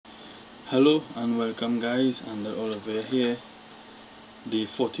Hello and welcome guys, Andell Ollivierre here, day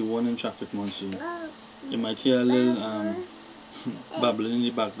 41 in traffic monsoon. You might hear a little babbling in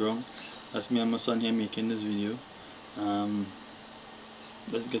the background. That's me and my son here making this video.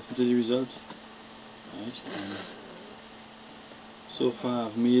 Let's get into the results. Right. So far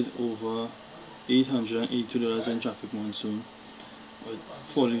I've made over $882 in traffic monsoon with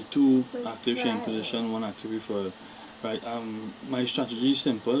 42 active sharing position, 1 active referral. Right. My strategy is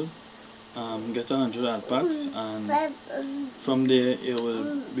simple. Get 100 ad packs, and from there you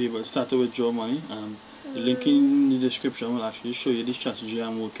will be able to start to withdraw money. The link in the description will actually show you the strategy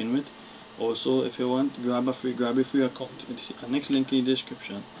I'm working with. Also, if you want, grab a free account. It's the next link in the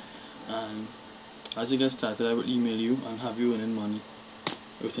description, and as you get started I will email you and have you earning money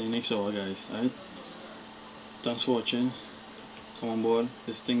within the next hour, guys. Alright, thanks for watching. Come on board,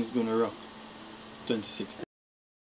 this thing is gonna rock 2016.